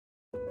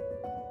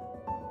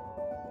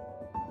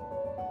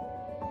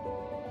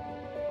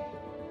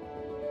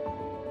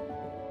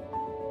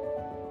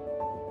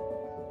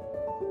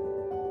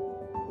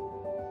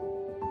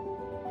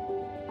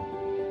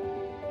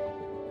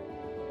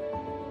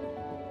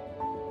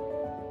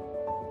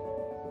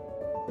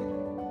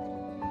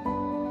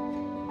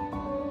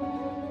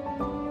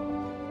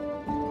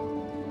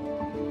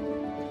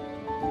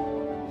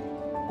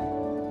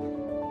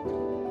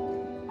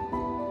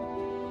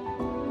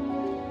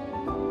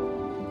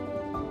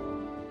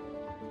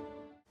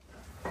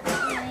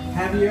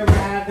Have you ever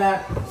had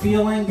that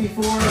feeling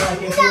before? Like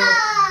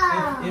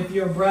if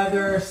your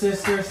brother or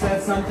sister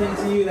said something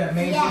to you that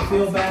made you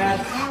feel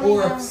bad,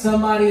 or if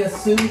somebody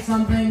assumed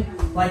something,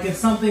 like if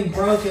something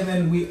broke and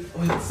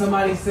then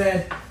somebody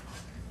said,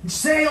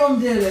 Salem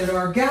did it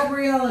or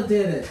Gabriella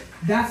did it.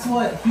 That's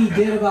what he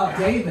did about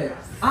David.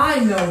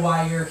 I know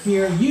why you're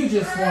here. You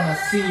just want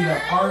to see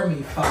the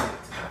army fight.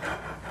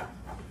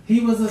 He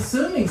was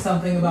assuming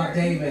something about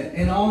David,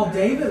 and all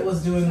David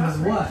was doing was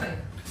what?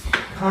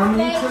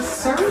 Coming to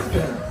serve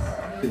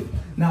them.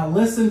 Now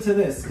listen to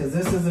this, because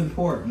this is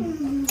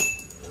important.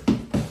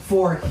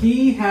 For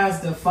he has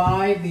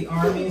defied the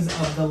armies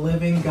of the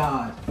living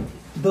God.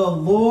 The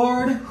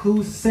Lord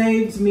who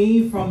saved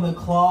me from the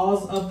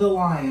claws of the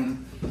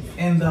lion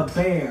and the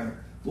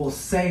bear will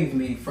save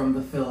me from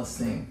the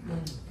Philistine.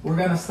 We're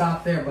going to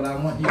stop there, but I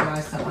want you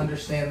guys to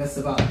understand this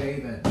about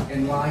David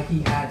and why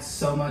he had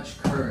so much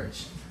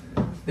courage.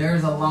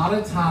 There's a lot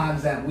of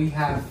times that we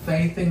have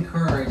faith and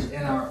courage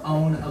in our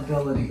own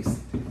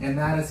abilities, and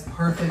that is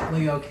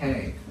perfectly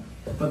okay.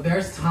 But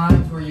there's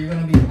times where you're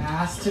going to be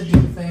asked to do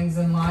things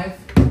in life,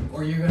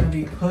 or you're going to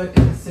be put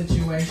in a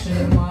situation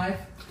in life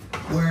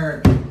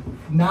where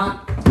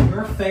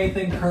your faith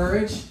and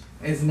courage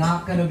is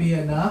not going to be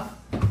enough.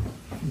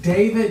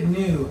 David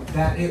knew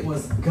that it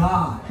was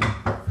God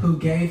who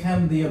gave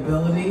him the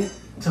ability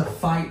to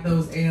fight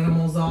those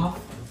animals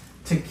off,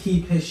 to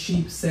keep his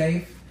sheep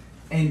safe.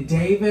 And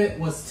David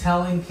was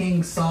telling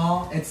King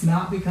Saul, it's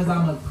not because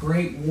I'm a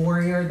great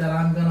warrior that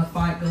I'm going to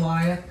fight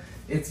Goliath.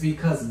 It's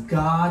because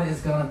God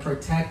is going to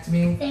protect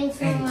me,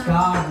 and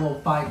God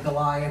will fight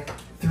Goliath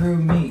through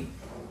me.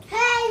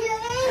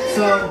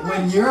 So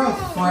when you're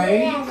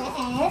afraid,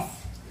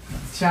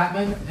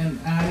 Chapman and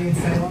Addie and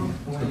Salem,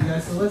 I want you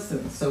guys to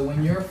listen. So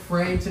when you're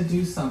afraid to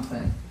do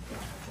something,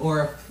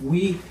 or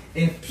if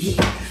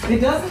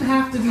it doesn't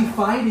have to be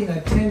fighting a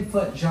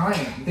 10-foot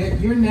giant.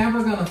 You're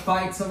never going to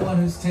fight someone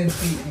who's 10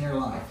 feet in your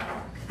life.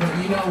 But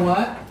you know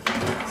what?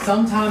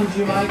 Sometimes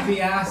you might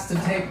be asked to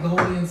take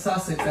Goldie and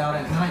Sussex out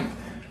at night.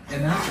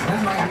 And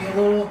that might be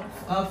a little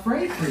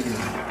afraid for you.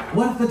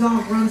 What if the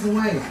dog runs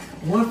away?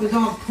 What if the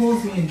dog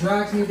pulls me and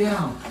drags me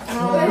down?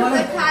 What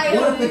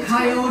if the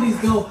coyotes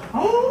go,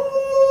 oh!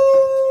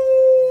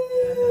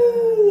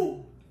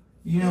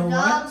 You know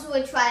what? Dogs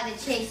would try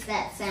to chase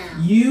that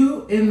sound.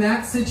 You, in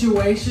that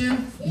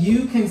situation,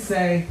 you can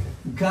say,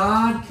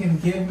 God can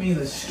give me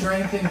the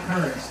strength and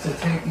courage to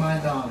take my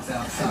dogs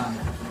outside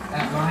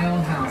at my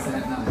own house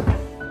at night.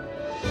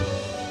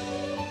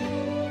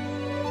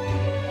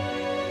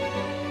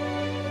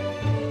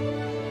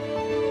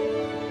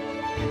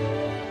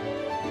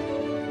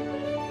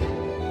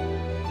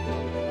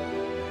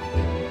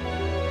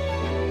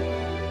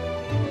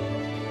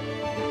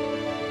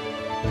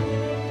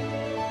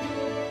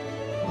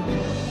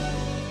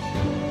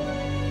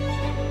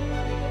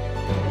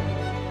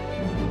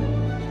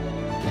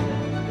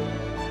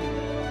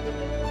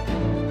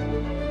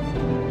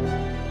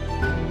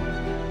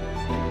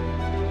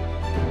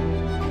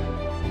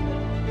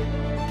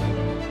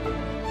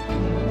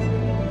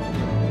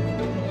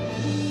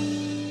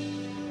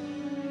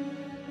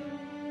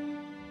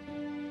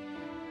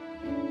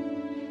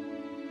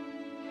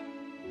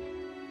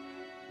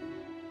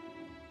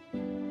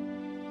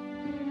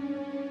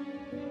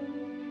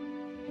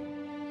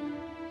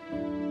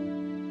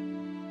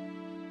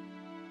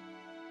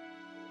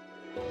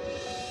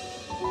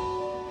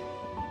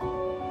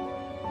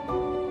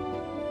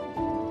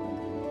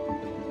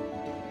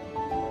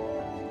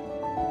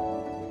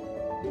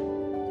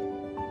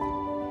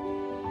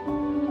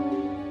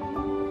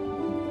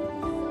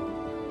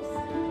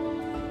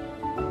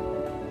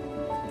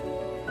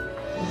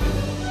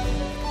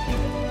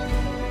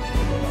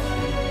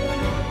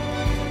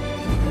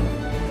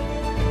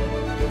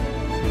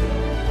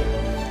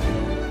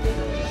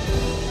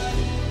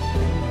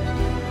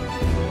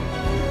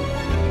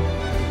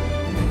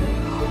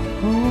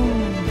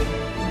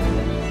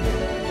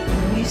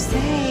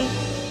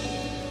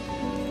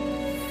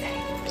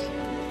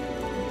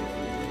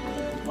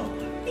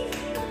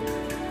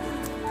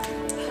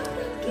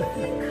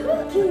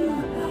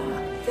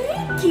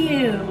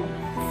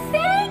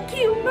 Thank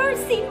you,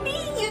 Mercy me.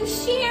 You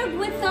shared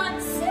with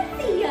Aunt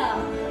Cynthia.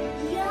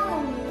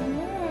 Yum.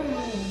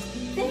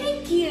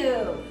 Thank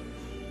you.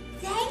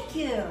 Thank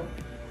you.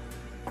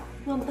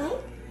 Want a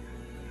bite?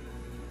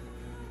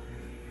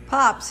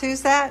 Pops,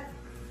 who's that?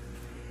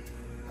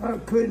 I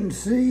couldn't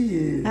see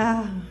you.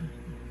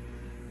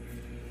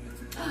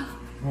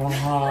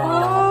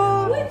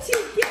 Oh, what'd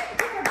you get,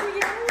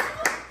 Gabriella?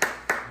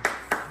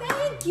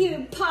 Thank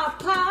you, Pop.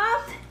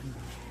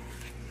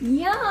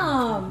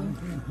 Yum.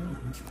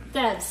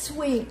 That's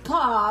sweet,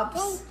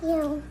 Pops. Thank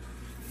you.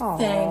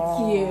 Thank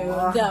you.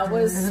 That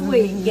was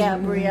sweet,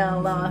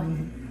 Gabriella.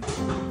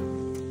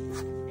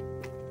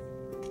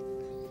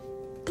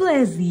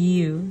 Bless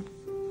you.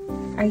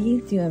 Are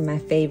you doing my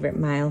favorite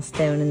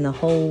milestone in the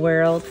whole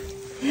world?